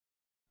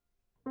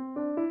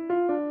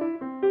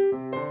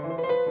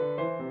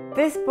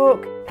This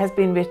book has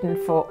been written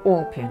for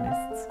all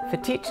pianists, for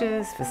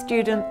teachers, for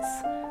students,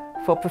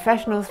 for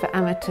professionals, for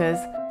amateurs.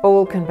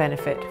 All can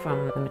benefit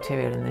from the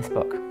material in this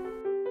book.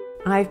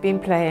 I've been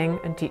playing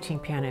and teaching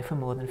piano for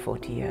more than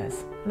 40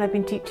 years, and I've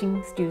been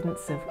teaching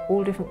students of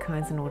all different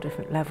kinds and all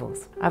different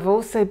levels. I've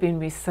also been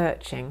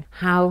researching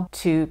how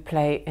to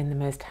play in the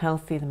most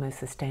healthy, the most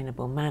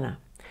sustainable manner.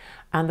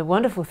 And the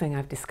wonderful thing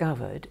I've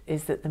discovered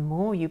is that the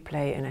more you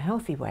play in a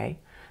healthy way,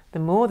 the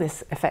more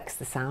this affects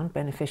the sound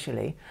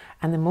beneficially,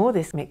 and the more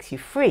this makes you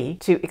free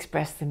to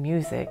express the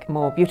music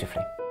more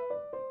beautifully.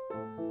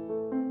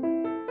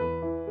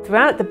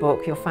 Throughout the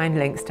book, you'll find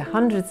links to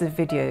hundreds of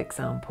video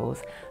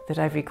examples that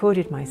I've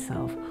recorded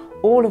myself,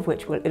 all of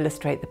which will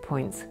illustrate the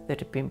points that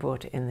have been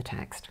brought in the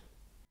text.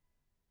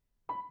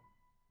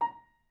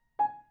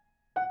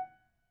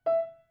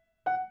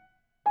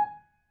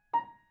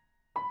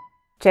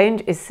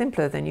 Change is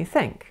simpler than you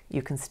think.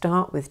 You can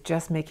start with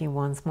just making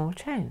one small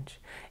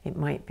change. It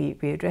might be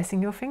readdressing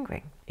your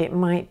fingering. It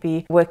might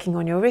be working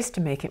on your wrist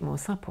to make it more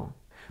supple.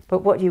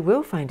 But what you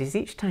will find is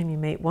each time you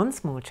make one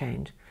small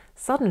change,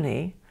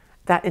 suddenly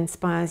that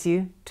inspires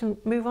you to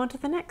move on to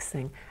the next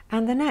thing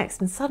and the next.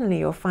 And suddenly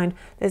you'll find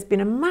there's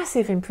been a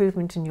massive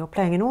improvement in your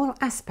playing in all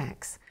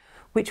aspects,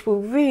 which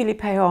will really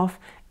pay off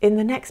in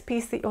the next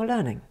piece that you're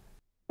learning.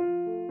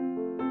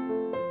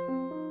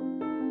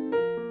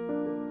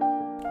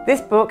 This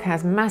book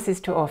has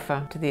masses to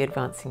offer to the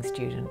advancing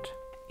student.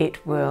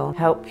 It will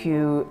help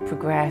you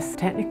progress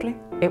technically.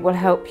 It will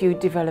help you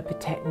develop a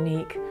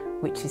technique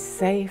which is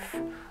safe,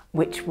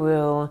 which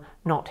will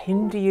not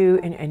hinder you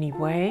in any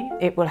way.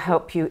 It will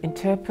help you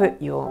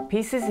interpret your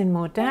pieces in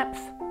more depth.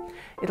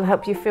 It'll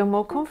help you feel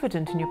more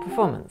confident in your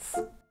performance.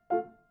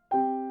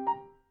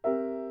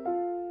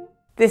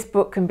 This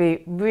book can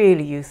be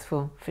really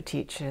useful for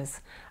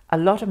teachers. A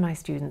lot of my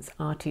students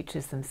are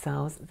teachers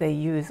themselves. They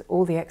use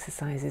all the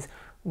exercises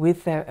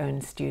with their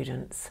own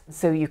students.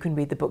 So you can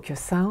read the book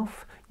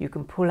yourself, you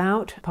can pull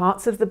out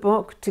parts of the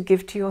book to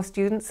give to your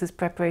students as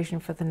preparation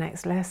for the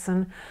next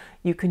lesson.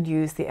 You can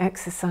use the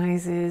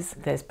exercises,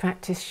 there's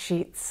practice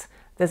sheets.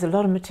 There's a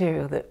lot of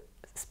material that's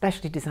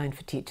specially designed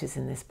for teachers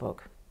in this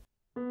book.